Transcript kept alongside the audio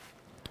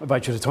I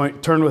invite you to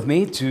turn with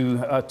me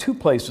to two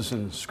places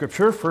in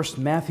Scripture. First,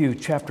 Matthew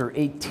chapter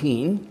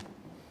 18.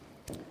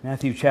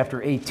 Matthew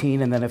chapter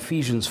 18, and then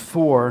Ephesians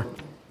 4.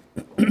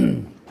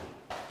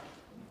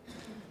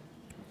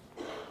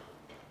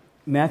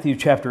 Matthew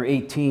chapter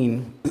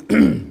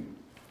 18.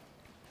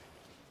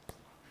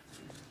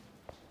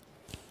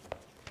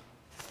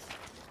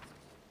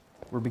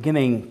 We're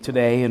beginning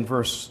today in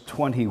verse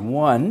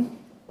 21.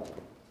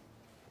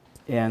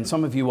 And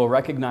some of you will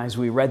recognize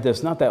we read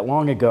this not that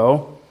long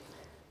ago.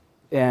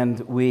 And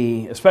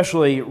we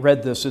especially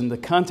read this in the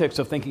context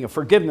of thinking of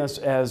forgiveness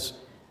as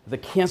the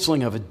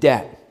canceling of a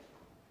debt.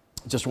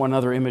 Just one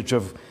other image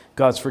of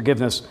God's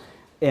forgiveness.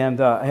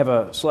 And I have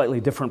a slightly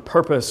different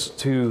purpose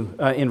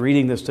in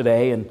reading this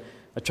today, and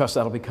I trust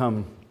that'll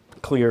become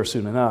clear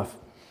soon enough.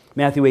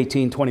 Matthew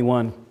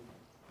 18:21.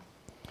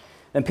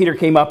 Then Peter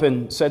came up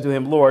and said to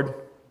him, "Lord,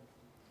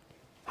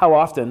 how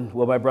often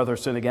will my brother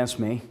sin against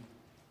me,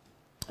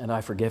 and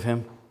I forgive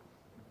him?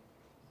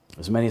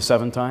 As many as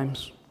 7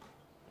 times?"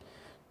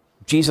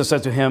 Jesus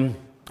said to him,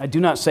 "I do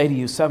not say to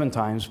you 7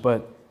 times,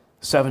 but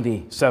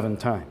 77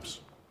 times.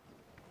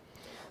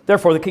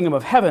 Therefore, the kingdom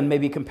of heaven may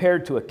be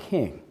compared to a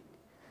king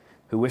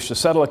who wished to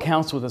settle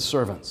accounts with his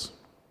servants.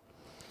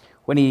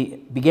 When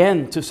he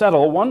began to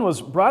settle, one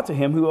was brought to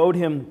him who owed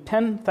him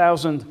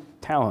 10,000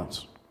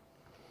 talents.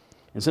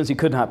 And since he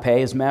could not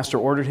pay, his master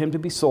ordered him to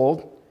be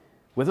sold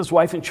with his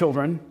wife and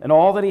children and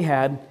all that he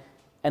had,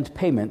 and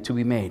payment to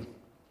be made.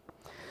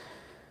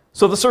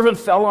 So the servant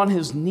fell on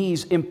his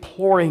knees,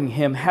 imploring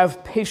him,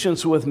 'Have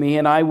patience with me,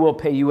 and I will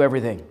pay you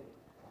everything.'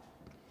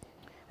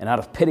 And out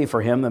of pity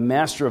for him, the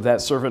master of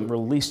that servant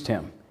released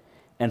him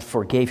and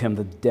forgave him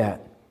the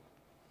debt.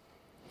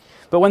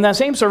 But when that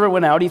same servant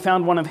went out, he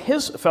found one of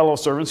his fellow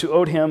servants who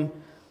owed him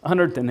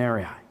 100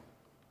 denarii.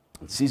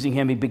 And seizing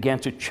him, he began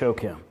to choke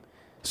him,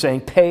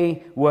 saying,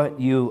 'Pay what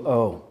you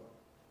owe.'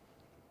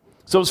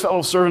 So his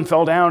fellow servant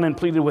fell down and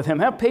pleaded with him,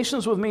 'Have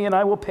patience with me, and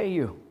I will pay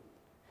you.'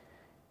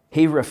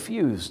 He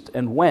refused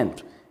and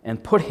went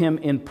and put him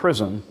in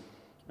prison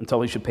until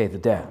he should pay the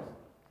debt.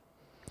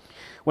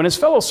 When his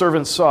fellow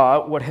servants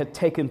saw what had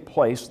taken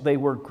place, they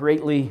were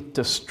greatly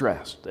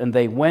distressed, and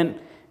they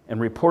went and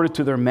reported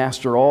to their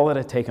master all that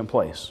had taken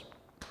place.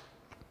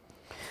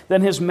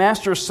 Then his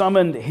master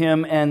summoned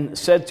him and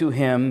said to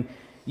him,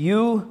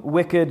 'You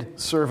wicked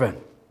servant,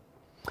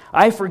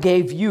 I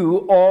forgave you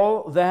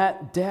all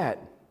that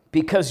debt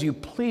because you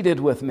pleaded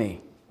with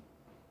me.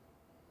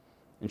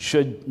 And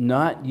should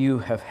not you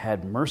have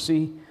had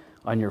mercy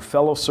on your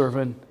fellow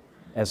servant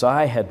as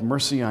I had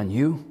mercy on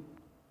you?'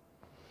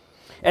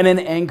 And in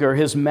anger,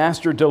 his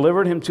master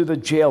delivered him to the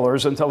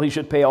jailers until he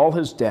should pay all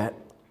his debt.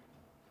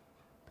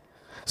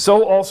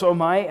 So also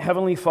my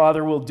heavenly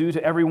Father will do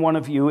to every one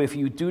of you if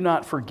you do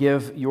not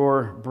forgive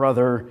your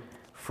brother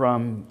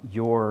from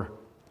your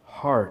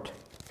heart."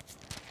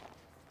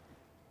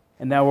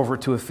 And now over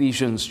to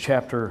Ephesians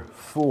chapter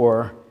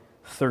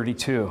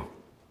 4:32.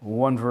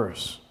 One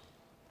verse.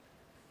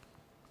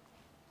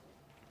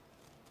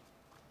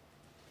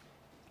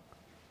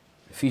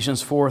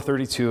 Ephesians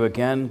 4:32,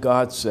 again,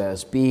 God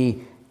says,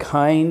 "Be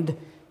kind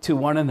to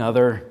one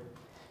another,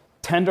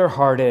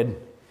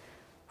 tender-hearted,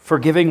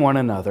 forgiving one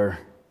another,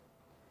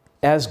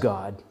 as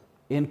God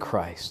in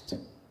Christ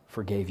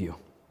forgave you."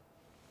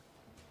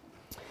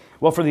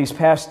 Well, for these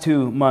past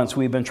 2 months,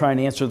 we've been trying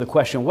to answer the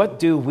question, what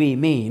do we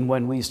mean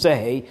when we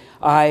say,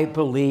 "I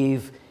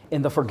believe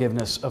in the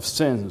forgiveness of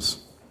sins"?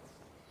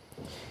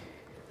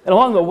 And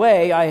along the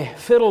way, I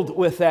fiddled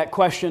with that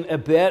question a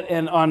bit,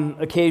 and on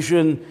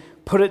occasion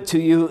put it to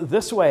you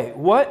this way: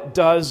 what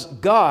does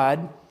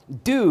God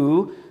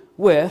do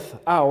with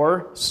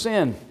our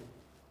sin?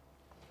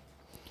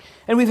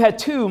 And we've had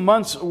 2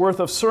 months worth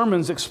of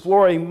sermons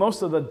exploring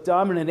most of the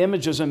dominant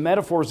images and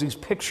metaphors, these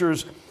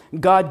pictures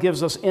God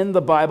gives us in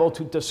the Bible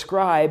to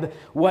describe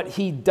what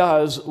He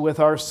does with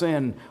our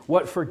sin,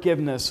 what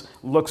forgiveness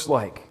looks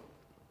like.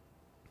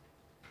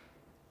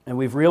 And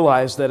we've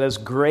realized that as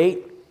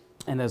great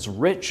and as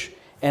rich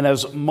and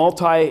as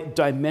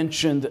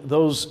multi-dimensioned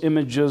those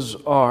images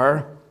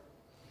are,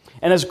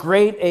 and as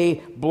great a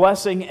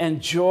blessing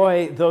and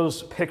joy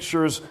those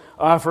pictures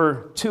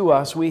offer to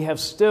us, we have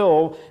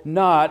still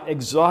not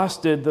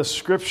exhausted the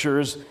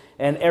Scriptures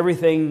and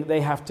everything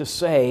they have to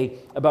say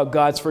about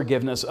God's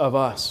forgiveness of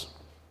us.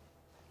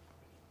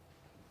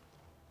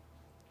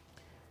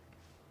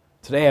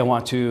 Today I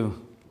want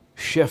to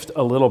shift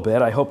a little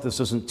bit. I hope this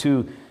isn't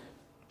too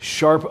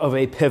sharp of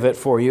a pivot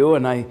for you,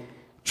 and I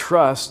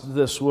trust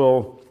this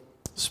will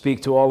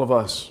speak to all of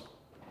us.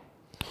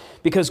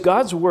 Because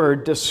God's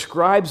Word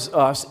describes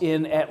us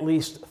in at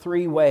least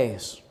 3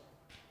 ways.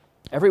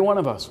 Every one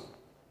of us.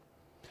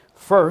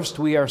 First,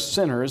 we are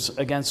sinners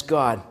against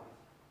God.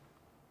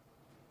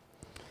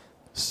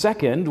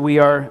 Second, we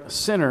are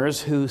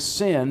sinners who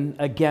sin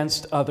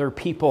against other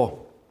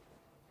people.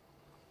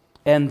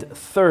 And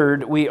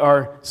third, we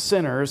are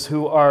sinners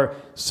who are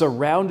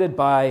surrounded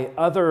by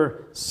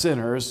other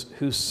sinners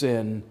who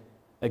sin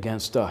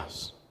against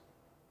us.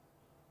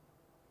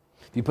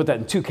 If you put that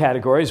in 2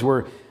 categories,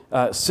 we're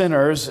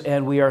sinners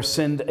and we are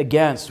sinned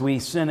against. We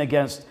sin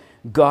against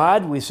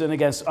God, we sin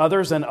against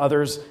others, and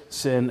others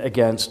sin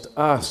against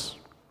us.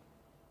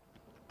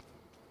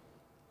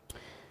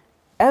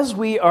 As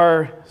we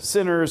are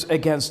sinners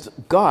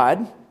against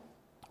God,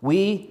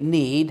 we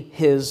need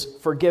His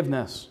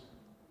forgiveness.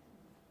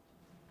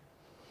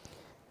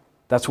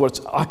 That's what's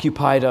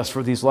occupied us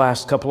for these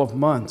last couple of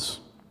months.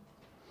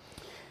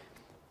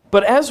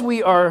 But as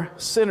we are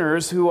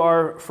sinners who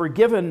are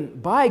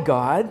forgiven by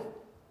God,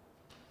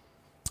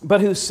 but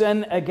who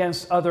sin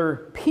against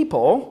other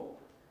people,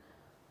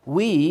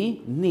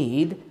 we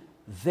need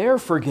their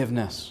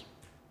forgiveness.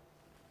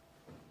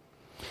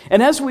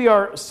 And as we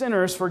are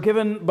sinners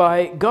forgiven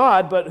by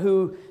God, but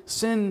who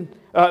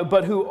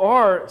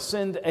are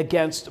sinned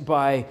against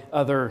by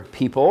other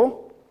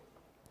people,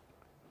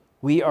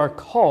 we are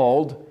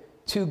called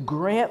to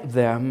grant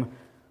them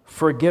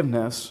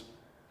forgiveness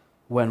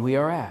when we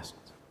are asked.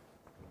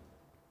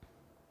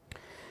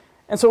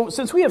 And so,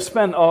 since we have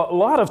spent a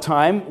lot of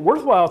time,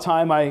 worthwhile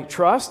time, I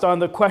trust, on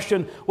the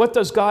question, what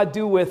does God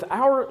do with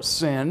our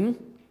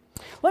sin?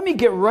 Let me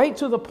get right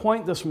to the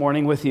point this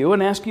morning with you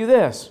and ask you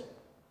this.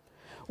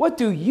 What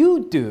do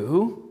you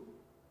do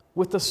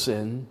with the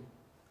sin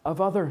of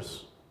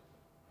others?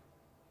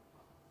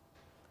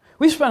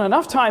 We spent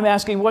enough time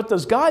asking, what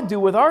does God do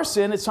with our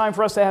sin? It's time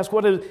for us to ask,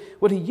 what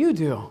do you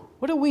do?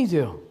 What do we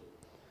do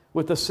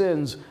with the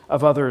sins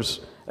of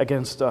others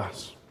against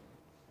us?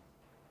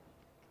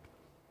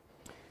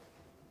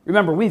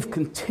 Remember, we've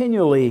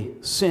continually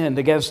sinned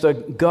against a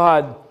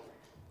God,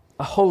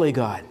 a holy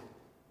God.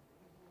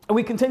 And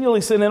we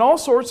continually sin in all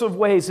sorts of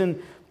ways,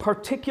 in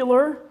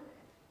particular,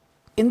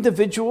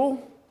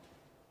 individual,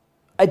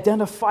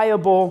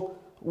 identifiable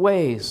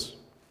ways.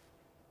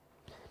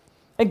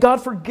 And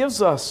God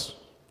forgives us.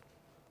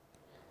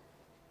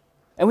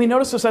 And we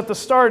notice this at the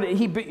start.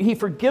 He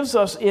forgives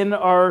us in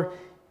our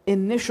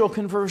initial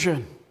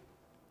conversion,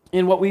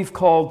 in what we've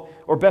called,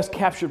 or best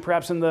captured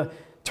perhaps in the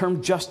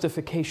term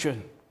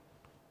justification.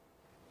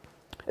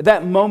 At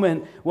that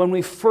moment when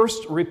we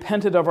first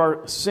repented of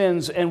our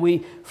sins and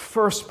we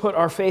first put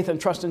our faith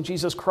and trust in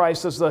Jesus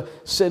Christ as the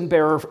sin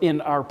bearer in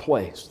our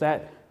place,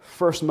 that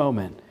first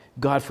moment,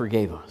 God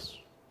forgave us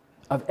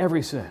of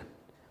every sin,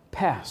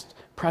 past,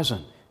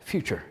 present,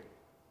 future.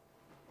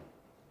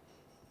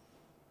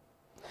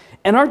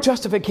 And our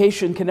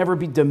justification can never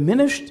be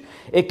diminished.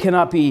 It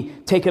cannot be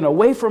taken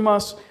away from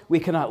us. We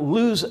cannot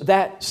lose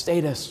that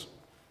status.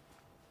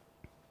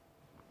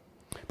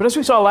 But as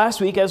we saw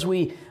last week, as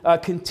we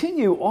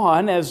continue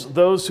on as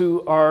those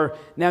who are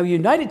now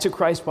united to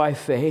Christ by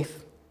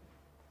faith,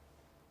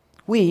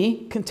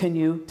 we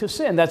continue to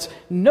sin. That's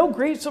no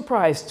great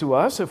surprise to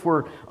us if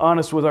we're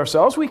honest with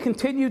ourselves. We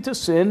continue to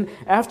sin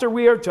after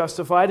we are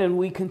justified, and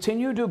we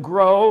continue to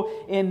grow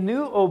in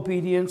new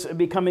obedience and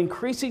become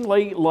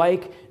increasingly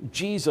like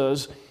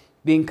Jesus,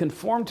 being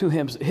conformed to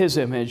His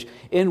image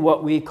in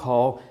what we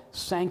call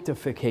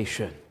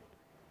sanctification,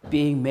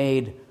 being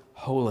made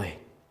holy.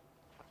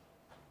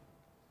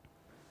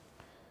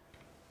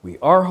 We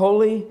are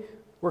holy,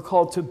 we're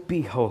called to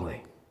be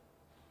holy.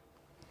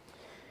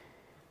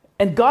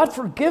 And God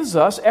forgives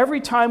us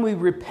every time we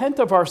repent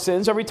of our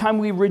sins, every time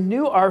we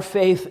renew our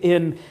faith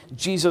in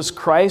Jesus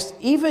Christ,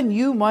 even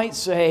you might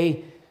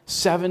say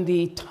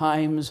 70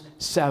 times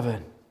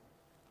 7.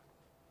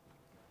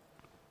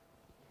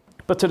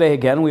 But today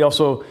again, we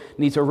also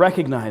need to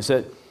recognize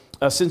that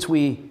since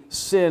we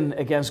sin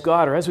against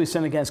God, or as we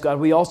sin against God,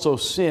 we also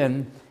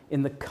sin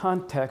in the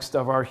context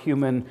of our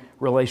human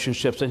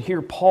relationships. And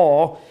here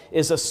Paul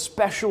is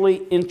especially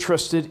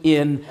interested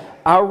in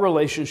our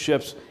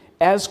relationships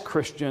as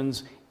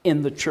Christians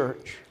in the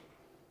church.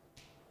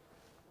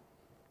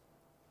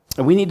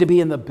 And we need to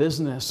be in the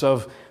business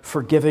of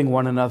forgiving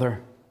one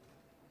another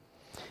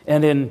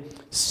and in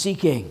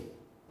seeking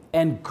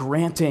and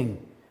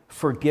granting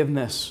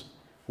forgiveness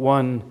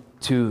one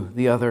to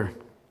the other.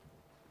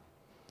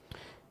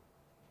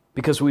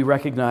 Because we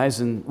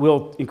recognize, and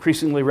will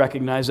increasingly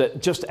recognize,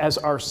 that just as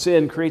our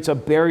sin creates a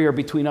barrier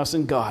between us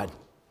and God,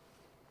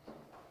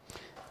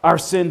 our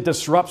sin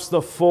disrupts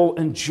the full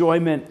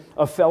enjoyment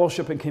of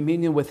fellowship and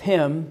communion with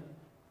Him,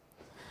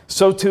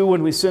 so too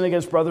when we sin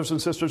against brothers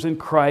and sisters in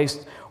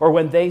Christ, or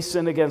when they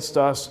sin against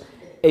us,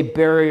 a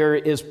barrier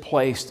is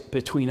placed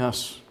between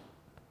us.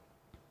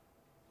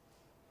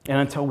 And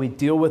until we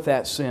deal with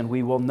that sin,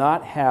 we will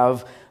not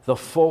have the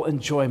full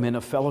enjoyment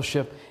of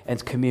fellowship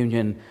and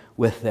communion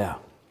with them.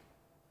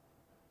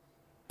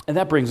 And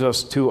that brings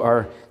us to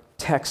our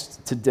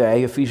text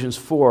today, Ephesians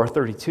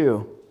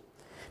 4:32.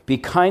 Be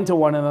kind to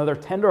one another,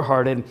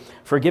 tenderhearted,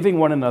 forgiving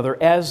one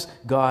another, as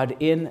God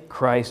in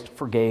Christ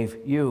forgave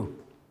you.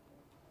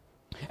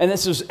 And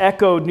this is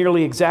echoed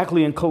nearly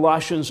exactly in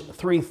Colossians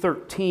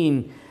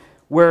 3:13,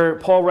 where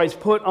Paul writes,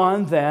 put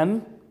on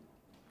then,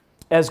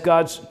 as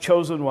God's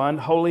chosen one,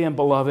 holy and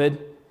beloved,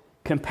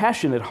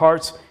 compassionate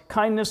hearts,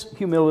 kindness,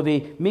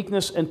 humility,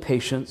 meekness, and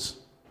patience,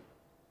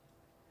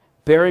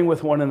 bearing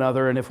with one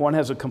another, and if one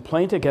has a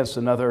complaint against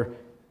another,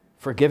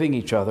 forgiving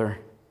each other,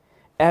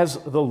 as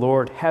the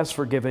Lord has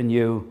forgiven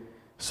you,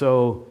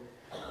 so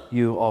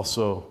you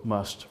also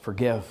must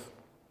forgive.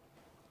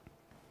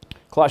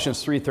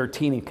 Colossians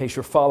 3:13, in case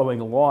you're following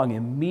along,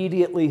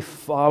 immediately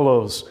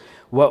follows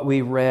what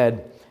we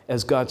read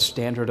as God's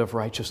standard of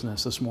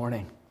righteousness this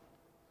morning.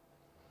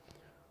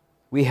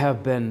 We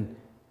have been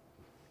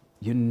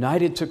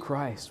united to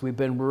Christ. We've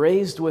been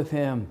raised with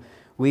Him.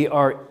 We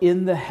are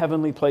in the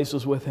heavenly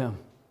places with Him.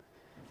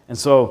 And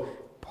so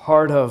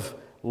part of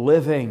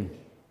living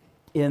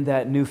in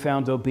that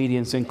newfound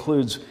obedience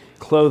includes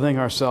clothing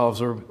ourselves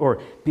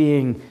or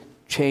being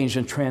changed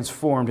and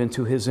transformed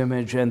into His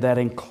image, and that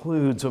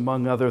includes,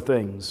 among other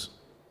things,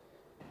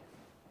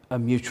 a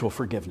mutual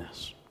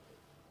forgiveness.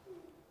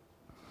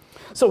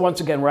 So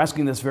once again, we're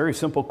asking this very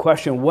simple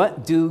question: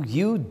 what do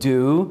you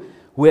do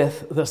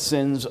with the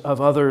sins of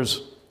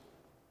others?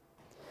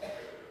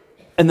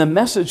 And the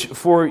message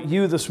for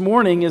you this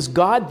morning is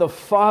God the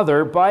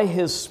Father, by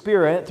His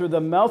Spirit, through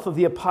the mouth of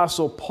the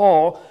Apostle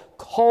Paul,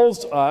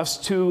 calls us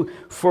to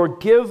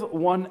forgive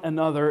one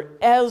another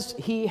as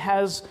He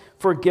has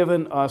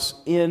forgiven us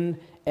in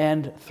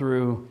and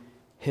through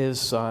His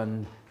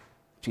Son,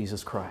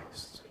 Jesus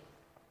Christ.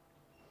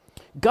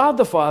 God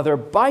the Father,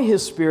 by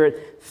His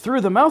Spirit,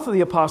 through the mouth of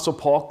the Apostle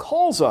Paul,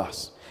 calls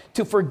us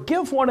to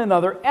forgive one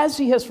another as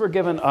He has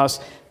forgiven us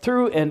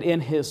through and in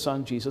His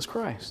Son, Jesus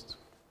Christ.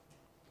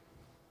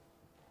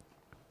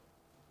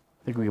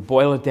 I think we could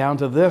boil it down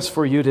to this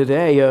for you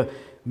today: a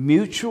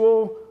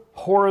mutual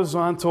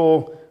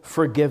horizontal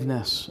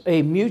forgiveness.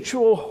 A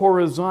mutual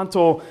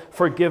horizontal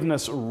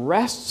forgiveness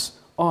rests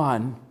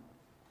on,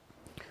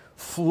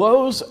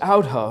 flows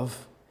out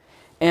of,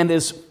 and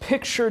is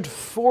pictured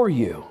for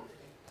you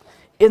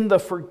in the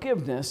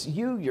forgiveness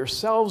you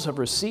yourselves have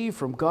received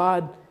from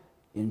God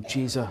in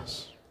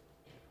Jesus.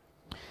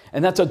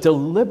 And that's a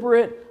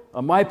deliberate,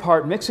 on my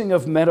part, mixing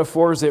of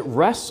metaphors. It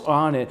rests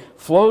on, it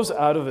flows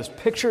out of, is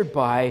pictured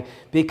by,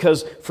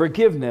 because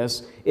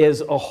forgiveness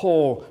is a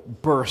whole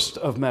burst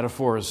of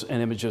metaphors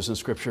and images in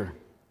Scripture.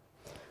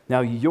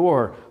 Now,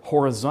 your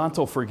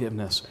horizontal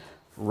forgiveness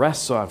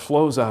rests on,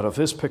 flows out of,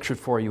 is pictured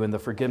for you in the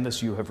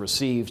forgiveness you have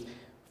received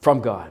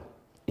from God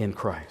in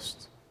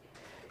Christ.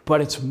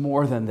 But it's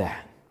more than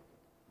that.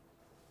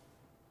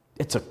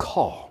 It's a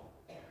call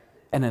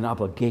and an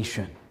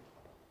obligation.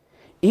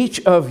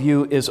 Each of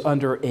you is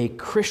under a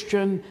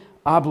Christian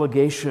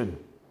obligation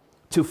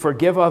to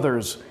forgive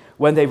others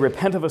when they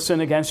repent of a sin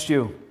against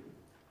you,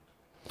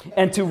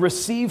 and to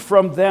receive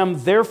from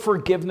them their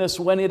forgiveness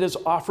when it is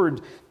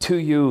offered to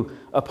you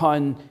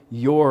upon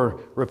your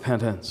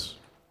repentance.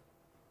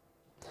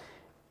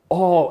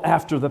 All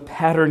after the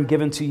pattern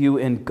given to you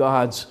in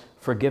God's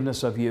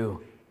forgiveness of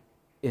you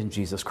in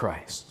Jesus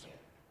Christ.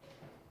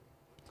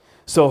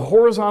 So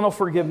horizontal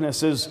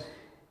forgiveness is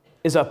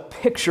a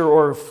picture,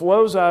 or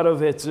flows out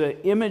of, it's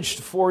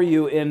imaged for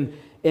you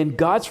in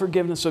God's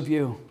forgiveness of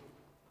you.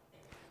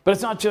 But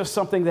it's not just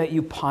something that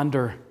you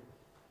ponder.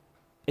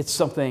 It's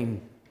something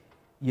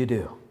you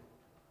do.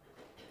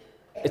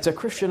 It's a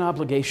Christian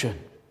obligation.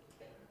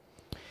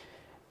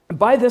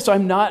 By this,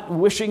 I'm not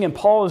wishing, and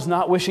Paul is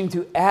not wishing,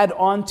 to add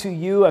on to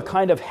you a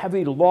kind of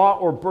heavy law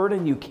or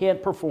burden you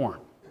can't perform.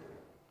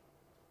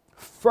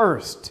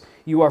 First,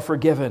 you are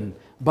forgiven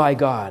by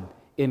God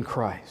in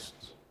Christ.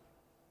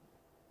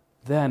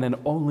 Then and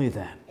only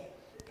then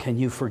can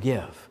you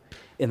forgive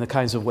in the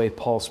kinds of way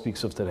Paul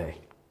speaks of today.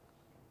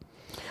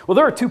 Well,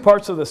 there are two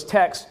parts of this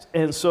text,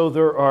 and so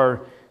there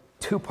are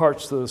two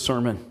parts to the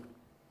sermon.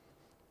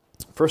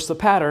 First the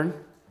pattern,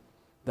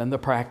 then the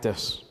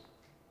practice.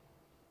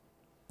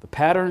 The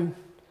pattern,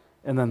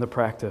 and then the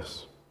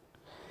practice.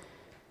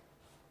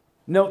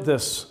 Note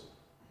this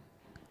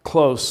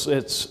close.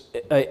 It's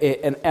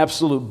an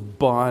absolute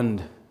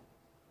bond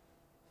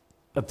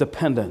of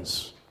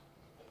dependence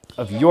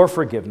of your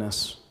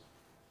forgiveness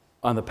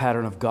on the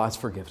pattern of God's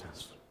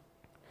forgiveness.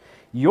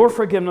 Your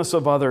forgiveness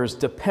of others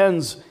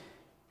depends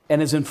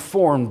and is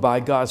informed by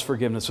God's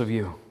forgiveness of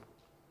you.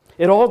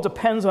 It all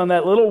depends on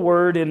that little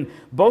word in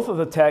both of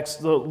the texts,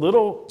 the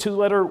little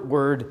two-letter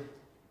word,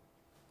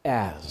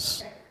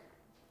 as.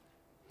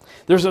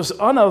 There's this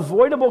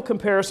unavoidable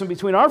comparison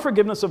between our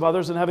forgiveness of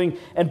others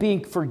and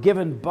being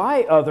forgiven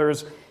by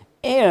others,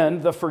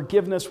 and the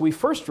forgiveness we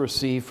first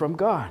receive from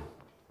God.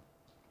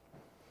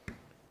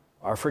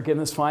 Our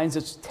forgiveness finds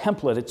its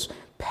template, its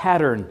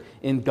pattern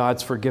in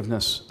God's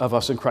forgiveness of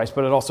us in Christ,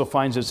 but it also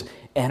finds its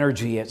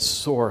energy, its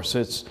source,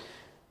 its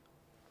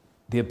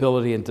the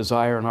ability and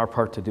desire on our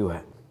part to do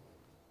it.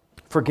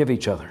 Forgive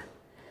each other,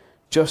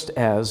 just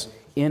as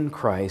in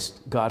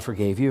Christ God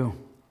forgave you.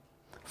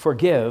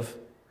 Forgive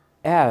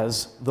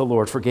as the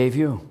Lord forgave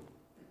you.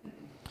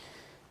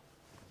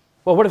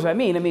 Well, what does that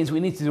mean? It means we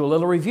need to do a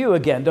little review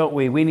again, don't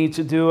we? We need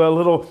to do a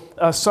little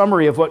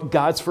summary of what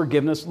God's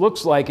forgiveness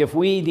looks like. If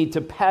we need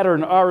to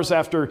pattern ours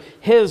after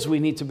His, we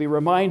need to be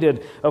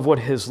reminded of what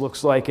His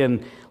looks like.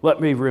 And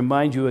let me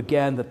remind you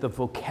again that the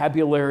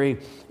vocabulary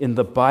in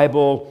the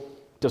Bible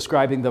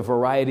describing the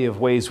variety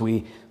of ways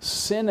we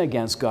sin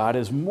against God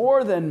is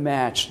more than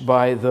matched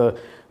by the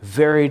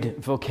varied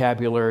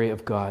vocabulary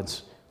of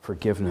God's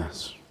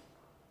forgiveness.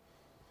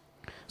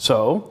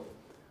 So,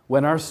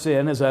 When our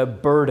sin is a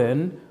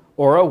burden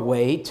or a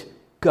weight,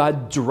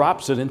 God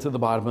drops it into the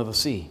bottom of the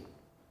sea.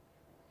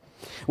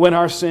 When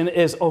our sin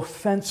is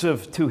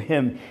offensive to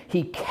Him,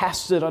 He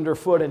casts it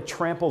underfoot and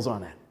tramples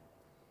on it.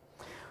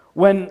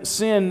 When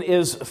sin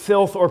is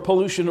filth or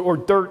pollution or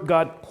dirt,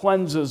 God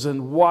cleanses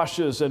and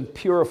washes and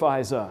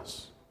purifies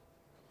us.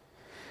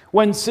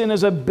 When sin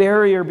is a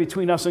barrier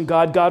between us and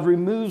God, God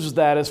removes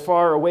that as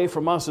far away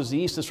from us as the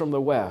east is from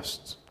the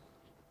west.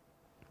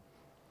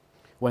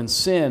 When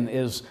sin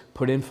is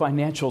put in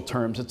financial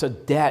terms, it's a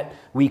debt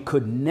we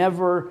could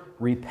never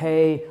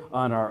repay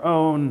on our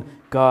own,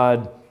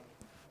 God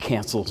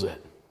cancels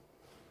it.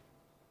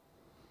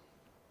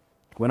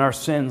 When our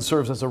sin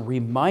serves as a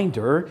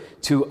reminder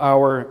to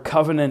our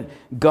covenant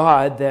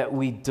God that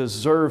we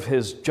deserve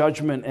His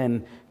judgment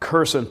and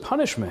curse and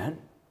punishment,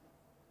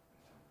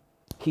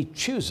 He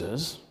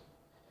chooses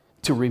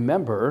to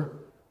remember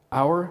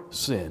our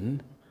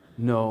sin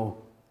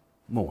no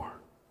more.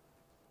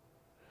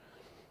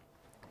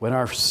 When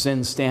our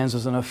sin stands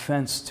as an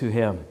offense to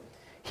Him,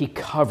 He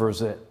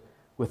covers it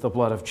with the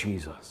blood of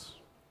Jesus.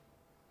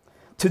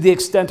 To the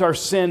extent our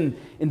sin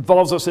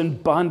involves us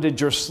in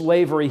bondage or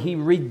slavery, He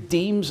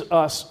redeems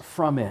us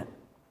from it.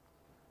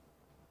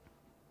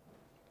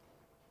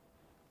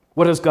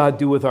 What does God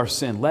do with our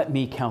sin? Let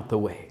me count the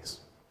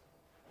ways.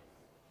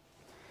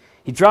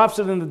 He drops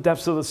it in the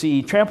depths of the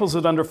sea. He tramples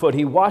it underfoot.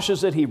 He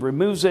washes it. He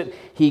removes it.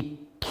 He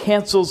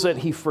cancels it.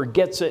 He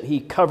forgets it. He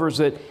covers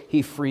it.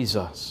 He frees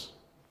us.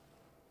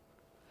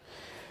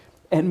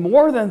 And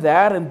more than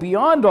that, and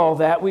beyond all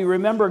that, we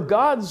remember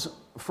God's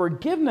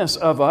forgiveness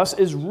of us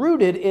is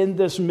rooted in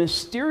this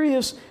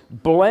mysterious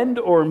blend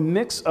or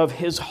mix of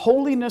His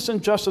holiness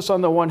and justice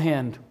on the one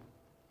hand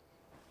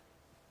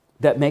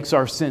that makes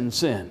our sin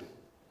sin,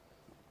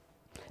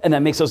 and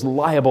that makes us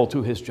liable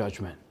to His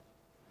judgment,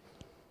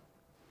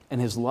 and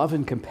His love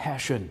and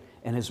compassion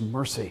and His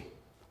mercy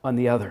on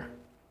the other.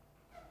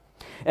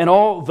 And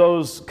all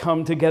those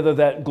come together,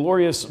 that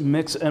glorious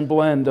mix and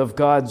blend of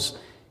God's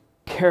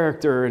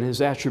character and His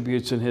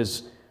attributes and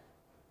His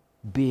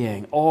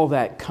being, all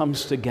that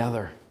comes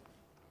together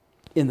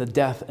in the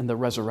death and the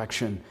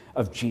resurrection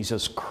of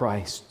Jesus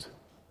Christ.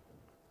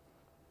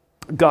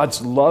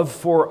 God's love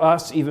for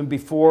us, even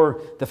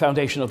before the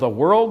foundation of the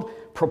world,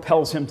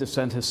 propels Him to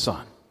send His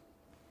Son.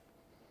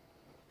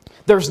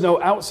 There's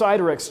no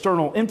outside or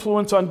external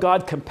influence on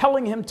God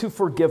compelling Him to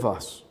forgive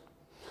us.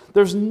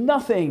 There's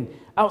nothing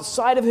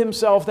outside of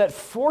Himself that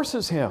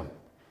forces Him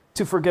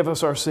to forgive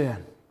us our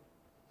sin.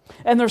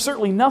 And there's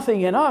certainly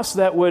nothing in us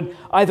that would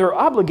either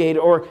obligate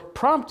or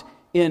prompt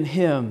in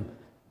Him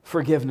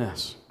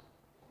forgiveness.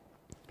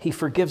 He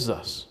forgives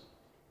us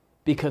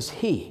because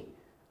He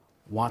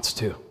wants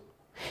to.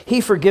 He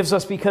forgives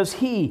us because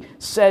He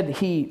said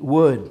He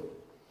would.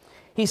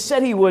 He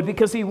said He would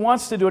because He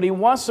wants to do it. He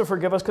wants to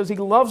forgive us because He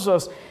loves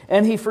us.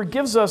 And He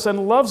forgives us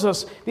and loves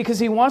us because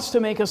He wants to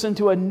make us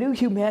into a new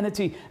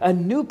humanity, a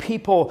new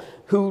people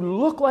who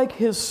look like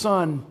His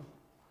Son,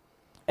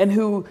 and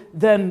who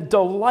then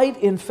delight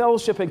in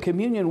fellowship and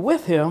communion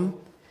with Him,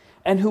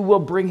 and who will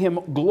bring Him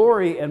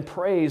glory and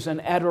praise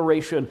and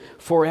adoration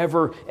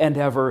forever and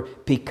ever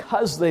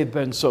because they've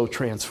been so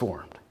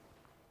transformed.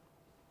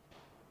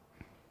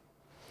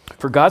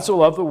 For God so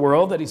loved the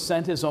world that He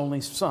sent His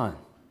only Son,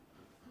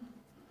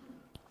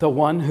 the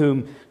one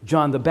whom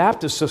John the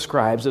Baptist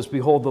describes as,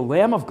 behold, the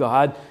Lamb of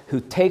God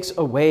who takes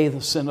away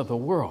the sin of the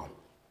world,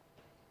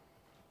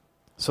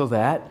 so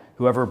that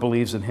whoever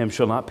believes in Him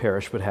shall not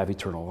perish but have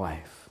eternal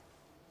life.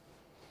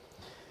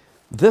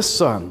 This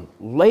Son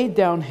laid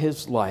down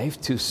His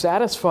life to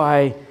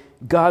satisfy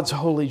God's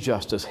holy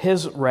justice,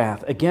 His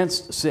wrath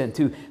against sin,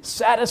 to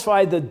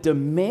satisfy the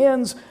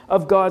demands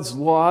of God's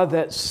law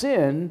that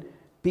sin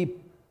be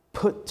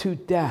put to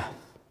death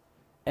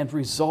and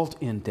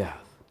result in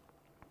death,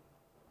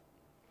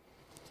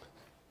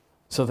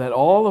 so that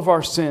all of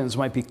our sins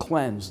might be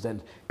cleansed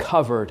and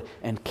covered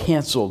and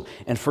canceled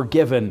and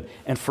forgiven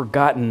and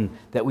forgotten,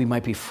 that we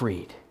might be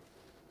freed.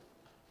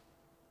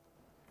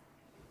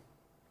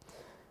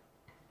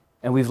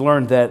 And we've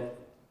learned that,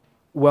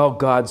 well,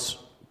 God's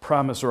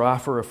promise or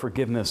offer of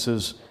forgiveness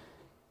is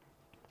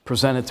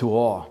presented to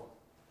all.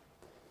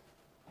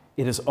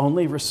 It is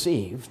only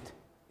received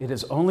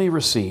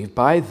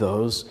by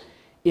those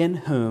in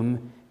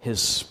whom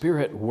His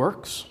Spirit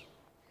works,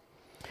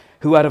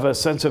 who out of a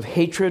sense of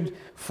hatred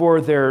for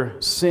their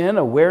sin,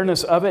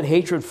 awareness of it,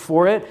 hatred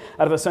for it,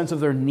 out of a sense of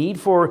their need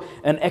for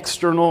an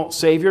external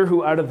Savior,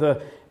 who out of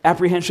the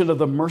apprehension of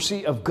the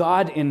mercy of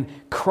God in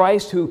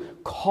Christ, who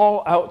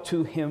call out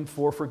to Him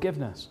for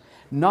forgiveness.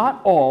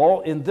 Not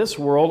all in this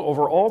world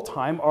over all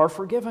time are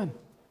forgiven.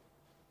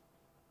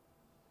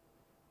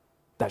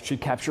 That should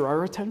capture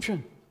our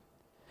attention.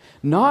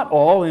 Not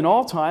all in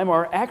all time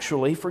are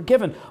actually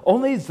forgiven.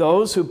 Only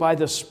those who by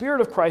the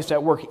Spirit of Christ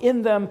at work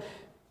in them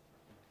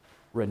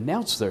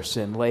renounce their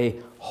sin,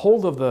 lay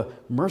hold of the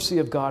mercy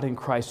of God in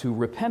Christ, who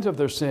repent of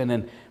their sin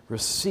and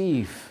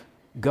receive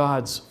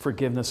God's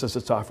forgiveness as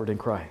it's offered in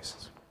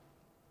Christ.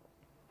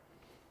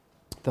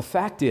 The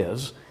fact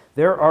is,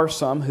 there are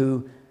some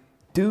who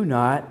do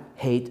not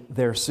hate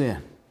their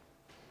sin.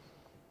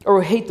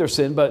 Or hate their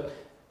sin, but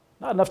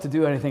not enough to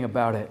do anything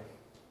about it.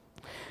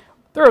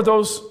 There are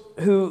those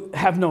who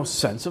have no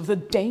sense of the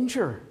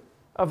danger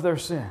of their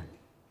sin.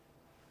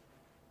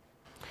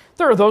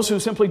 There are those who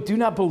simply do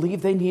not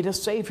believe they need a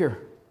Savior,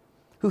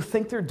 who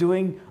think they're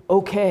doing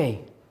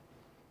okay,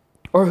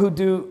 or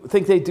who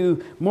think they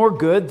do more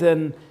good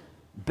than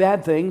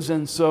bad things,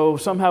 and so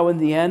somehow in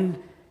the end,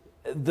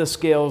 the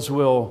scales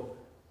will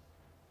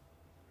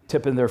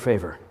tip in their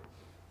favor.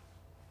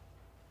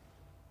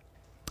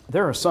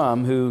 There are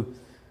some who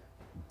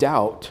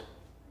doubt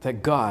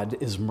that God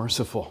is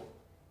merciful,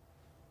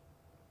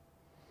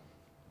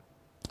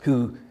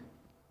 who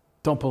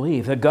don't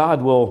believe that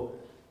God will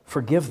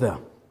forgive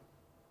them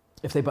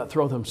if they but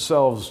throw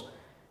themselves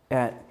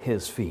at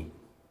His feet.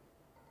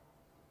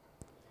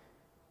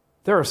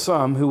 There are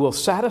some who will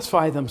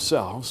satisfy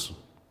themselves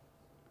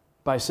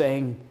by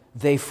saying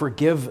they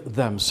forgive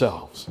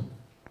themselves,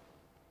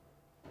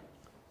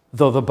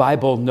 though the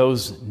Bible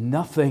knows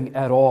nothing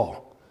at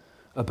all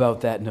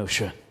about that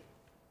notion.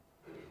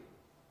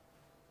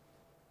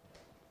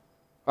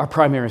 Our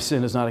primary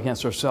sin is not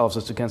against ourselves,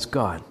 it's against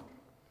God.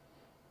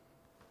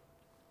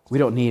 We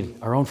don't need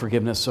our own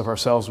forgiveness of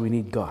ourselves, we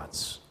need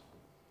God's.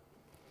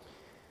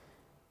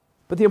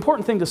 But the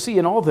important thing to see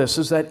in all this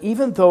is that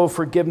even though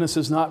forgiveness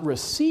is not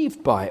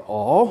received by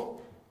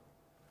all,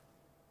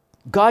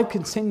 God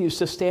continues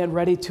to stand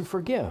ready to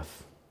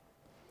forgive.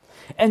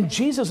 And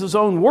Jesus'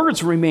 own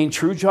words remain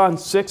true. John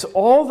 6,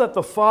 all that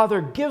the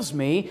Father gives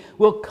me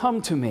will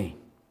come to me.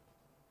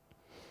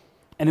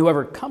 And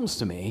whoever comes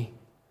to me,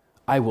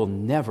 I will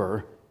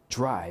never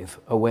drive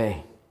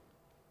away.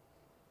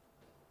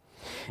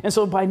 And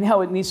so by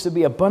now it needs to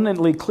be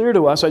abundantly clear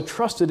to us, I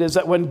trust it is,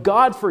 that when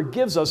God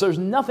forgives us, there's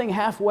nothing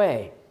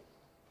halfway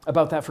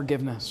about that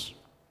forgiveness.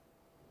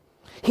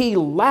 He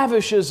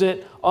lavishes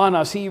it on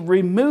us. He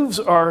removes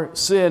our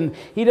sin.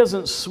 He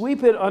doesn't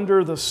sweep it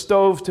under the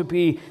stove to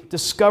be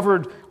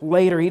discovered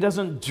later. He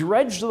doesn't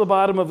dredge to the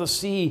bottom of the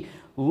sea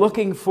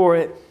looking for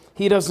it.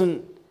 He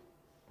doesn't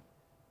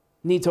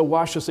need to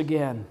wash us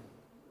again.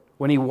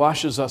 When He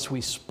washes us,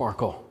 we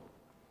sparkle.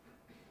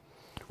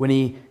 When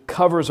He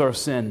covers our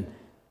sin,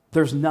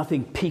 there's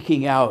nothing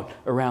peeking out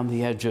around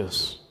the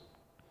edges.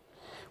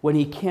 When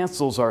He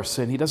cancels our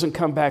sin, He doesn't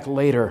come back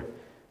later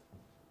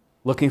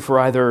looking for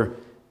either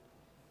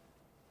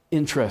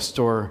interest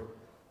or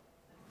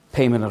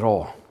payment at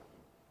all.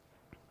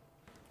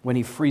 When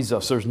He frees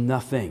us, there's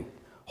nothing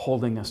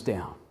holding us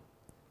down.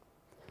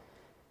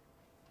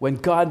 When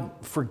God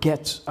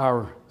forgets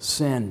our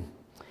sin,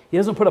 He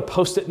doesn't put a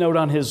Post-it note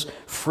on His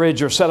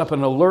fridge or set up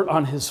an alert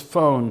on His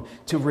phone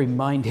to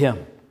remind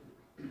Him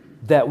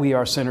that we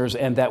are sinners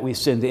and that we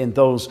sinned in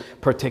those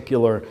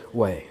particular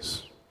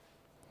ways.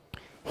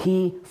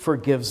 He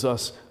forgives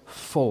us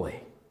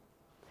fully.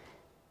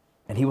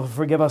 And He will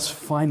forgive us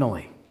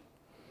finally,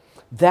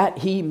 that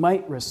He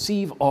might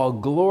receive all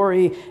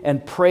glory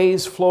and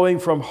praise flowing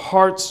from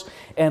hearts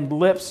and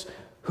lips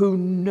who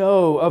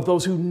know, of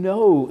those who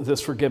know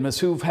this forgiveness,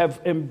 who have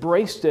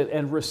embraced it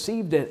and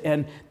received it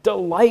and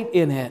delight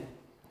in it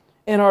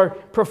and are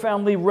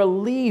profoundly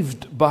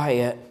relieved by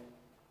it.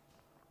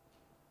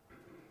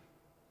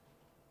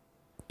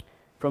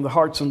 From the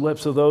hearts and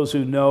lips of those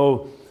who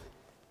know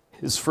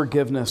His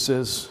forgiveness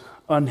is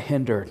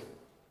unhindered,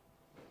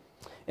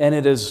 and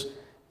it is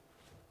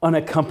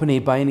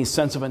unaccompanied by any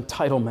sense of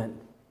entitlement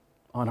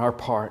on our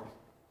part.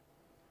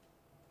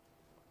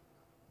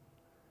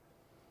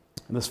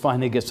 And this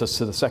finally gets us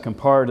to the second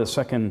part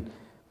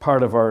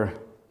of our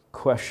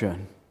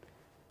question.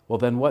 Well,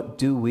 then what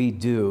do we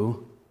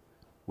do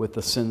with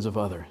the sins of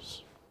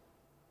others?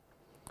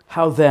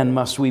 How then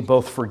must we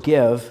both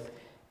forgive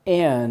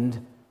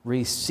and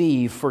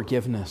receive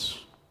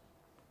forgiveness?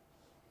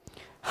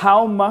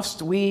 How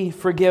must we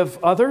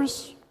forgive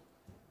others?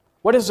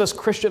 What does this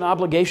Christian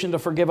obligation to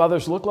forgive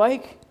others look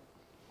like?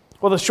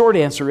 Well, the short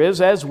answer is,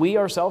 as we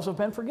ourselves have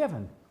been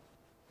forgiven.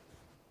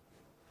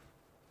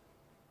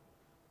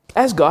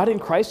 As God in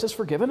Christ has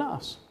forgiven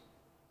us.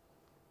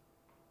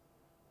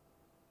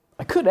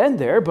 I could end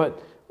there,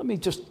 but let me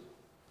just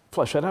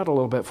flesh that out a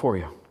little bit for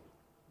you.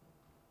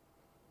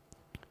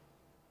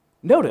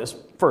 Notice,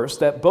 first,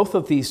 that both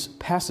of these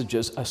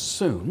passages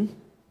assume,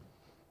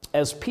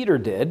 as Peter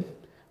did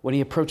when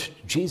he approached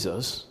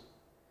Jesus,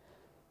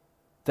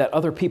 that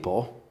other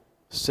people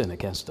sin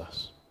against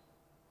us.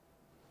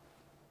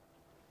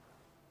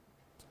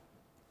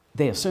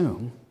 They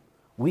assume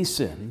we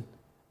sin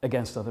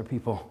against other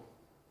people.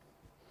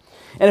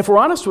 And if we're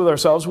honest with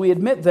ourselves, we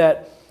admit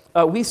that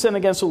we sin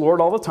against the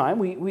Lord all the time.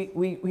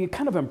 We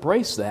kind of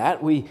embrace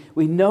that. We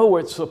know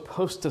we're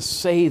supposed to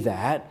say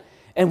that,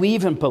 and we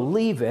even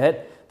believe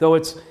it, though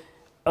it's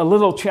a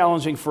little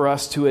challenging for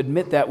us to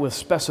admit that with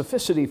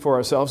specificity for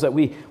ourselves, that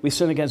we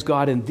sin against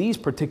God in these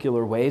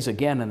particular ways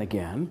again and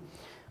again.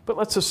 But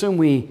let's assume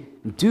we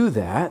do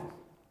that,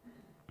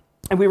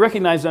 and we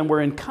recognize then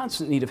we're in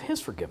constant need of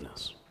His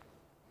forgiveness.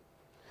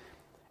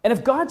 And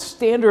if God's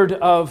standard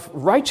of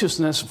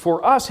righteousness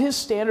for us, his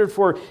standard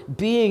for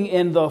being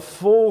in the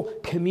full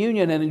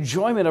communion and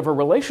enjoyment of a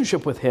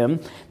relationship with him,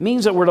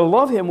 means that we're to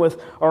love him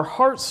with our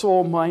heart,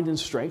 soul, mind, and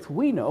strength,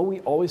 we know we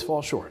always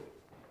fall short.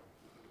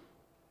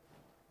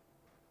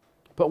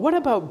 But what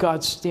about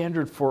God's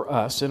standard for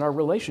us in our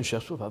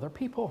relationships with other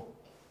people?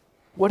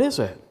 What is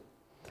it?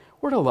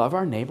 We're to love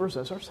our neighbors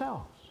as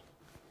ourselves.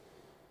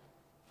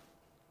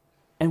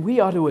 And we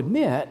ought to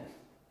admit,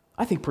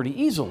 I think pretty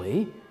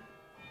easily,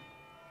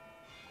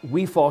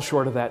 we fall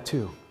short of that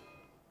too.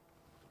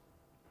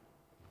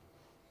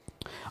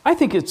 I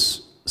think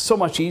it's so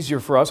much easier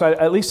for us,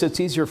 at least it's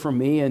easier for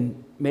me,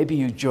 and maybe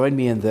you join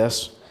me in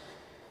this.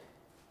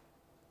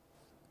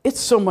 It's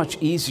so much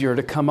easier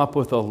to come up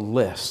with a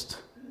list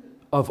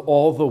of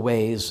all the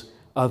ways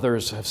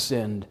others have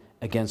sinned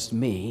against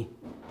me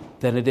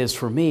than it is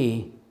for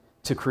me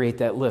to create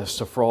that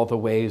list of all the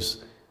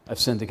ways I've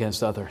sinned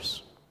against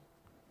others.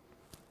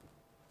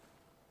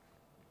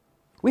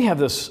 We have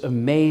this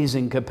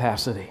amazing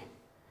capacity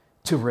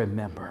to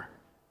remember.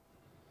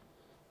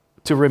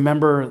 To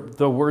remember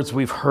the words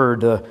we've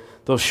heard,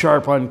 those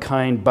sharp,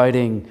 unkind,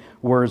 biting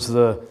words,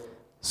 the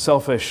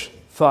selfish,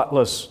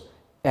 thoughtless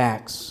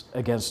acts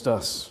against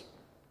us.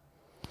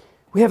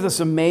 We have this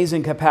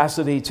amazing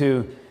capacity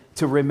to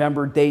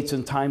remember dates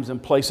and times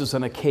and places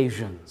and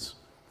occasions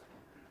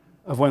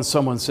of when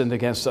someone sinned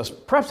against us,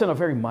 perhaps in a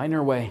very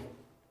minor way,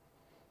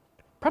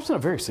 perhaps in a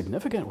very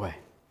significant way.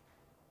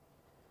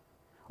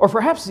 Or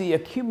perhaps the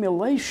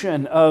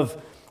accumulation of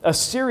a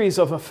series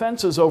of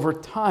offenses over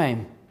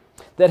time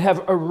that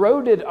have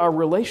eroded our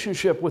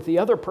relationship with the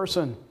other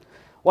person,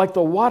 like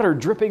the water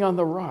dripping on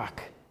the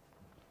rock.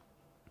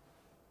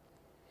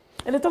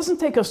 And it doesn't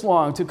take us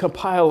long to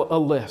compile a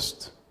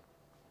list,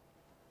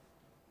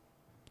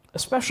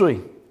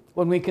 especially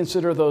when we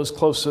consider those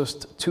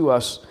closest to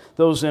us,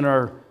 those in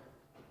our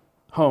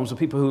homes, the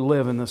people who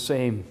live in the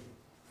same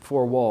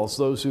four walls,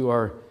 those who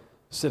are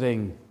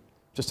sitting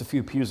just a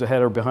few pews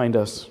ahead or behind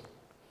us,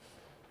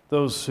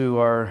 those who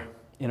are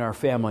in our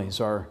families,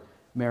 our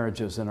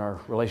marriages, and our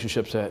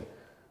relationships at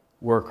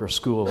work or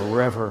school or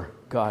wherever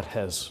God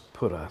has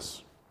put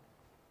us.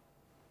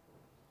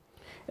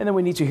 And then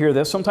we need to hear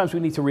this. Sometimes we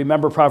need to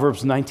remember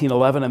Proverbs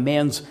 19:11, a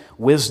man's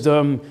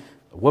wisdom,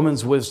 a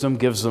woman's wisdom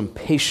gives them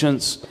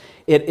patience.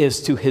 It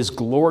is to his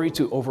glory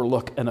to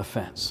overlook an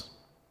offense.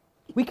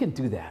 We can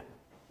do that.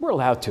 We're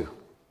allowed to.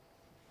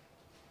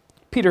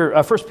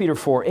 1 Peter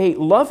 4:8,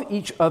 love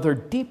each other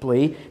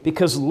deeply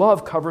because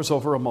love covers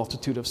over a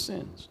multitude of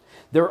sins.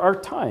 There are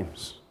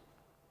times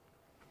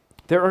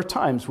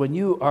when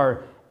you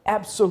are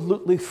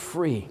absolutely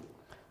free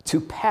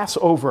to pass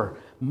over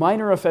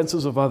minor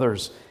offenses of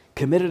others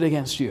committed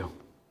against you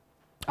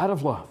out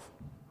of love.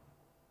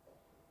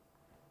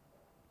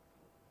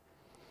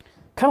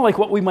 Kind of like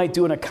what we might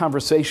do in a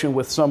conversation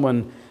with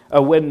someone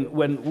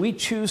when we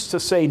choose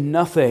to say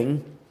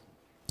nothing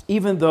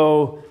even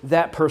though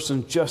that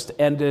person just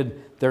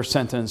ended their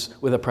sentence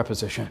with a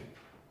preposition.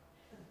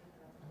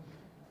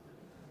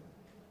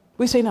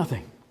 We say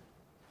nothing.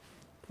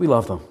 We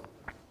love them.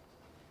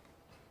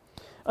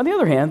 On the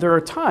other hand, there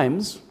are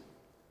times,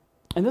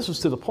 and this is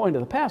to the point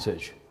of the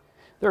passage,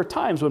 there are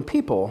times when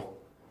people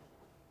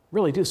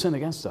really do sin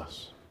against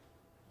us.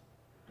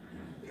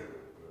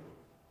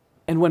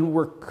 And when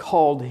we're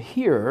called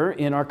here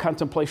in our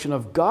contemplation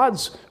of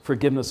God's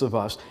forgiveness of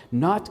us,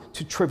 not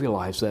to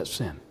trivialize that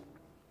sin.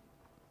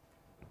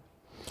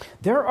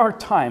 There are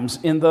times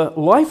in the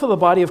life of the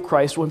body of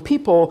Christ when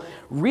people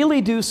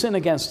really do sin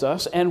against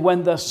us, and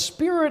when the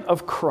Spirit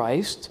of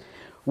Christ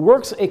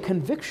works a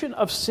conviction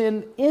of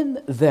sin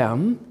in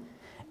them,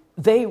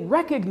 they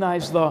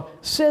recognize the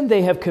sin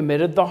they have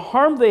committed, the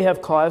harm they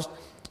have caused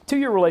to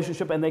your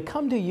relationship, and they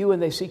come to you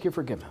and they seek your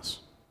forgiveness.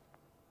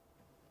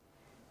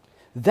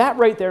 That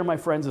right there, my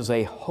friends, is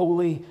a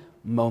holy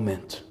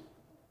moment.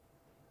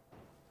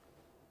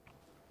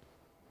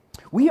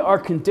 We are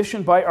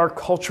conditioned by our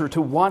culture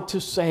to want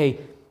to say,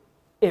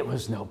 it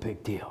was no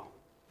big deal.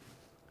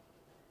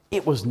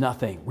 It was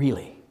nothing,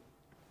 really.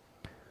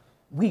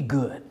 We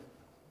good.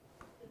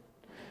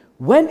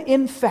 When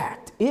in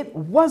fact, it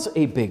was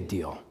a big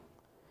deal.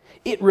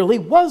 It really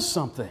was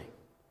something.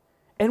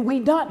 And we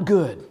not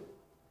good.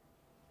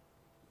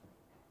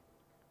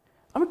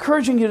 I'm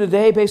encouraging you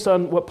today, based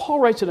on what Paul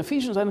writes in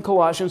Ephesians and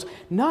Colossians,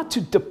 not to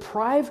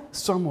deprive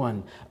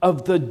someone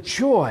of the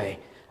joy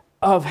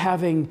of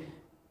having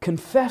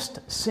confessed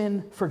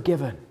sin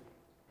forgiven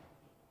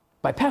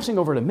by passing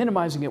over to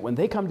minimizing it when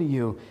they come to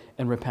you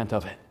and repent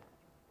of it.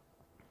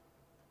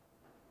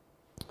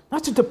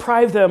 Not to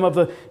deprive them of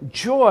the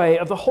joy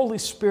of the Holy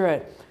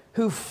Spirit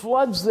who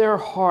floods their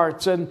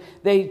hearts and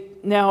they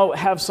now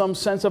have some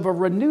sense of a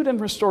renewed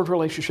and restored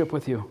relationship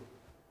with you.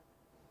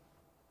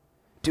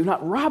 Do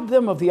not rob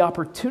them of the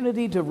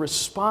opportunity to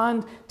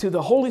respond to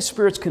the Holy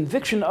Spirit's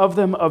conviction of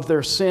them of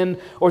their sin,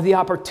 or the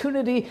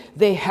opportunity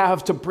they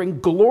have to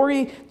bring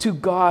glory to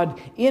God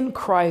in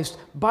Christ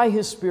by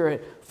His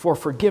Spirit for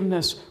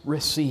forgiveness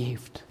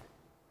received.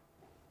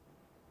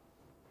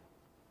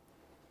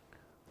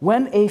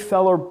 When a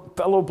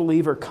fellow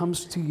believer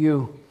comes to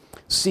you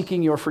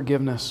seeking your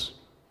forgiveness,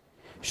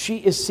 she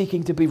is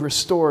seeking to be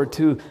restored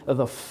to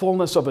the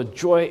fullness of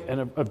joy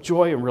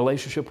and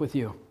relationship with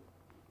you.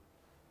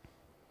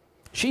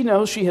 She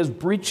knows she has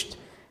breached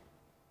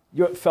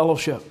your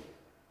fellowship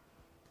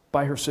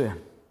by her sin.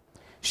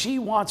 She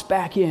wants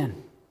back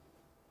in.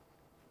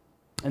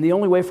 And the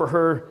only way for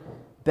her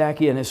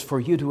back in is for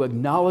you to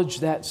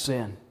acknowledge that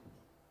sin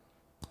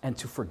and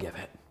to forgive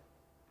it.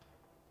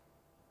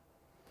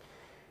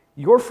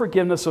 Your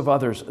forgiveness of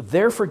others,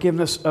 their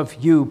forgiveness of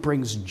you,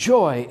 brings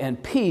joy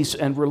and peace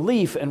and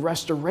relief and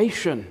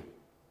restoration.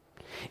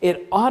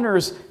 It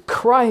honors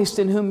Christ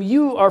in whom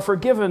you are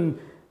forgiven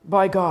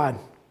by God.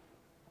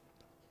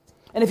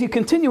 And if you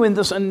continue in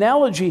this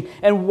analogy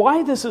and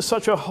why this is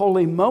such a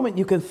holy moment,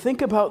 you can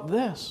think about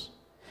this.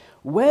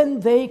 When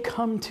they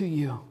come to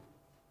you,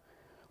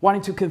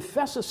 wanting to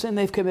confess a sin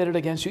they've committed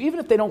against you, even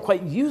if they don't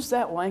quite use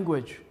that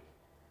language,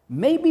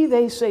 maybe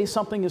they say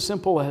something as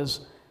simple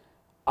as,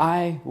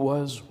 I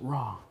was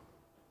wrong.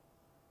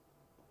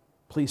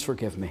 Please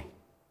forgive me.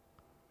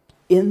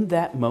 In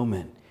that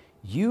moment,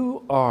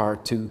 you are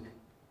to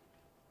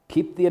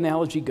keep the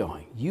analogy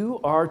going. You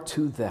are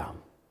to them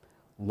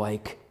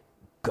like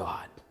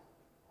God.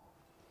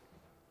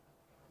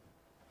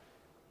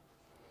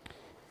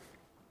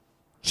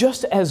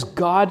 Just as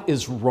God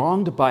is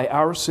wronged by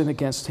our sin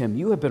against him,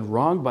 you have been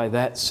wronged by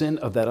that sin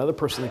of that other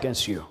person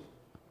against you.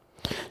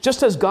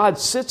 Just as God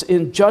sits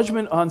in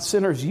judgment on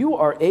sinners, you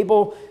are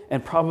able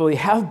and probably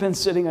have been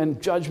sitting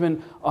in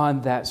judgment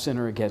on that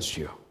sinner against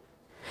you.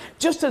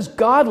 Just as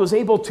God was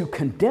able to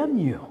condemn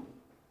you,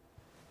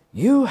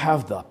 you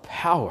have the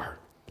power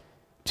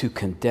to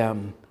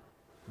condemn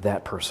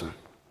that person.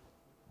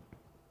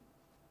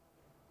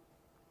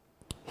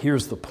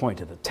 Here's the point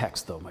of the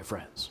text, though, my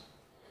friends.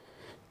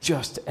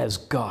 Just as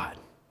God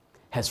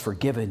has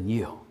forgiven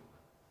you,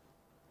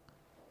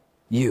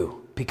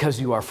 because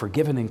you are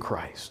forgiven in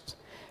Christ,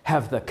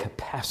 have the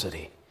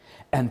capacity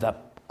and the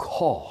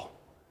call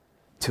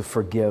to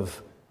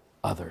forgive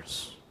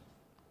others.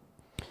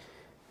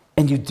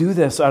 And you do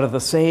this out of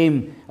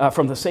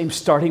from the same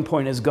starting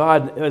point as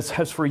God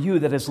has for you,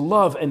 that is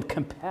love and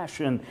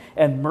compassion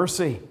and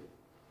mercy.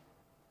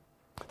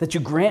 That you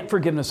grant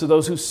forgiveness to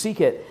those who seek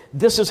it.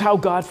 This is how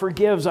God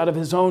forgives, out of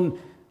his own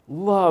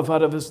love,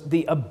 out of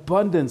the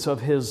abundance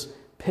of his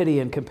pity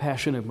and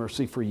compassion and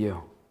mercy for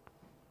you.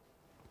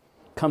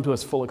 Come to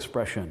its full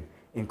expression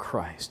in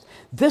Christ.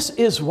 This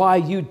is why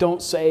you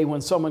don't say,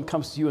 when someone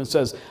comes to you and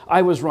says,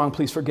 I was wrong,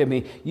 please forgive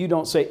me, you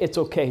don't say, it's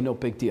okay, no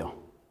big deal.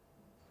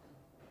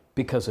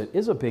 Because it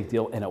is a big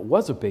deal, and it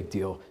was a big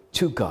deal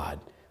to God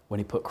when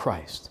he put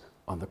Christ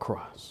on the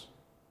cross.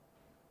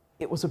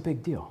 It was a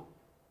big deal.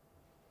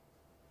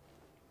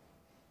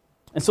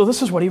 And so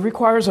this is what he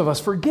requires of us.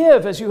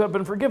 Forgive as you have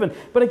been forgiven.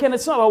 But again,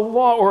 it's not a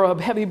law or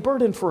a heavy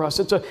burden for us.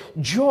 It's a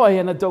joy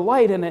and a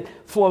delight, and it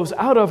flows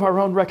out of our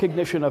own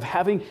recognition of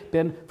having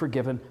been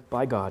forgiven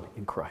by God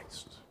in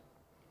Christ.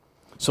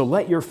 So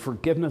let your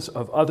forgiveness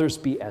of others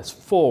be as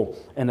full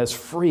and as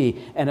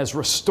free and as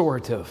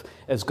restorative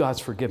as God's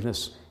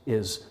forgiveness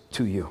is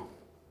to you.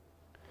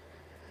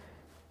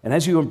 And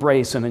as you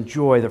embrace and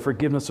enjoy the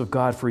forgiveness of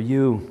God for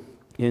you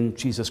in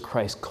Jesus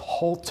Christ,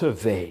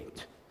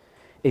 cultivate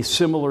a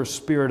similar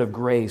spirit of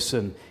grace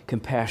and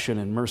compassion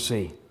and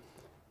mercy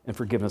and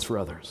forgiveness for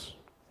others.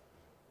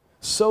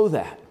 So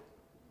that,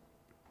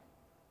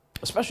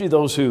 especially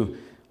those who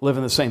live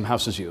in the same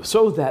house as you,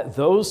 so that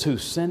those who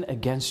sin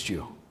against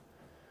you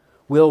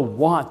will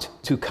want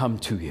to come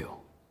to you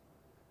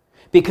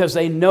because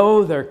they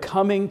know they're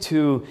coming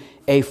to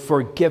a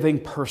forgiving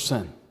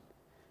person,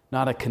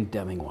 not a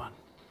condemning one.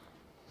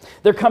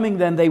 They're coming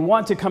then, they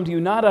want to come to you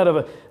not out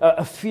of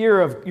a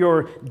fear of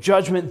your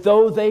judgment,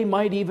 though they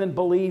might even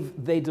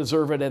believe they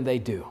deserve it, and they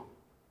do.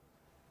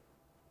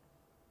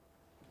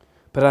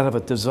 But out of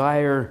a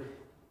desire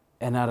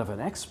and out of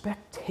an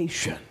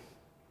expectation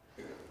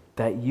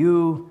that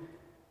you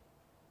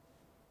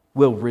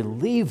will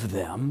relieve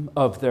them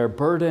of their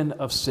burden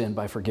of sin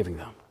by forgiving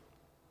them.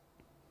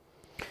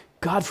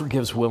 God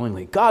forgives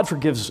willingly. God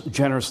forgives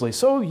generously.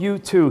 So you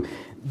too,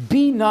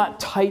 be not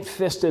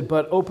tight-fisted,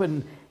 but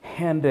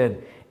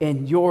open-handed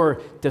in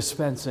your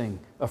dispensing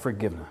of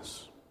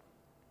forgiveness.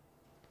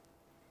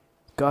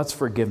 God's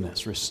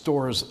forgiveness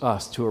restores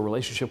us to a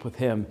relationship with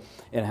him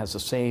and has the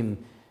same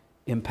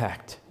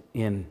impact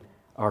in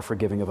our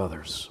forgiving of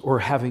others or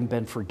having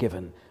been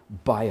forgiven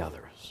by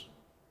others.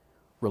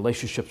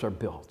 Relationships are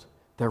built,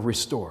 they're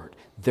restored,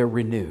 they're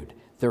renewed,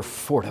 they're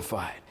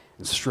fortified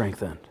and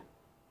strengthened.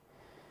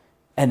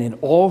 And in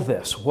all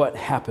this, what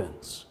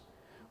happens?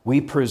 We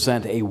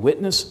present a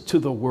witness to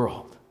the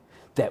world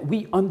that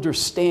we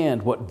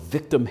understand what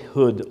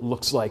victimhood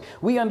looks like.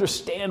 We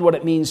understand what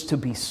it means to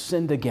be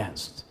sinned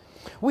against.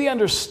 We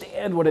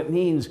understand what it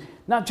means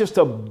not just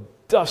to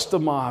dust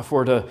them off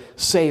or to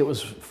say it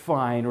was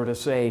fine or to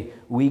say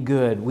we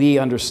good. We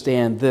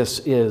understand this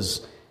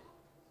is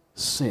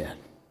sin.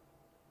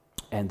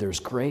 And there's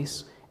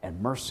grace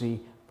and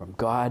mercy from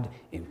God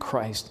in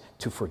Christ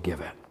to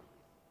forgive it.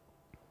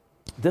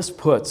 This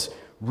puts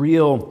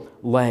real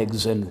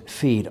legs and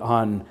feet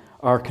on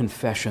our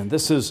confession.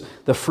 This is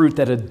the fruit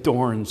that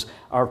adorns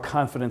our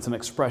confidence and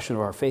expression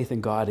of our faith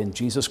in God in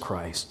Jesus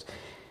Christ.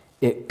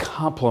 It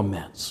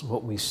complements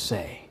what we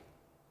say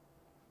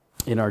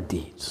in our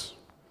deeds.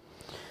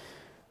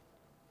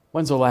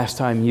 When's the last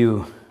time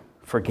you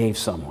forgave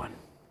someone?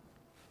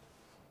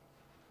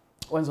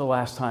 When's the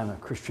last time a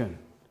Christian,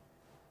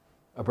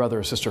 a brother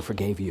or sister,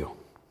 forgave you?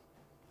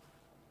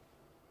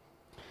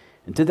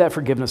 And did that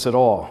forgiveness at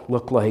all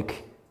look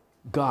like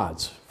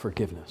God's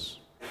forgiveness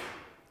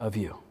of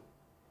you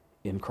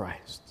in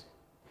Christ?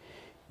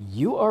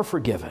 You are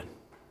forgiven.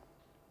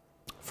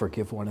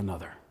 Forgive one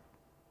another.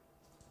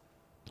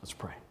 Let's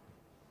pray.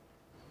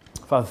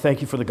 Father,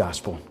 thank you for the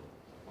gospel.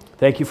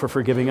 Thank you for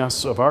forgiving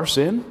us of our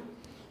sin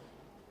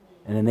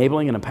and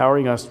enabling and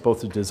empowering us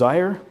both to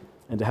desire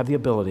and to have the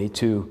ability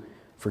to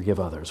forgive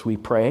others. We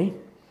pray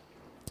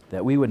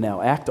that we would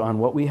now act on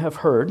what we have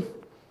heard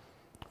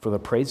for the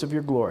praise of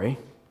your glory,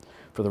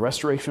 for the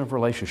restoration of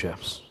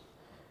relationships,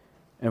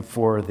 and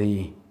for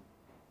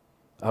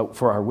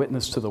our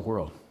witness to the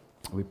world.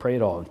 We pray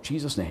it all in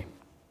Jesus' name.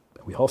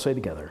 We all say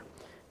together,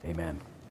 amen.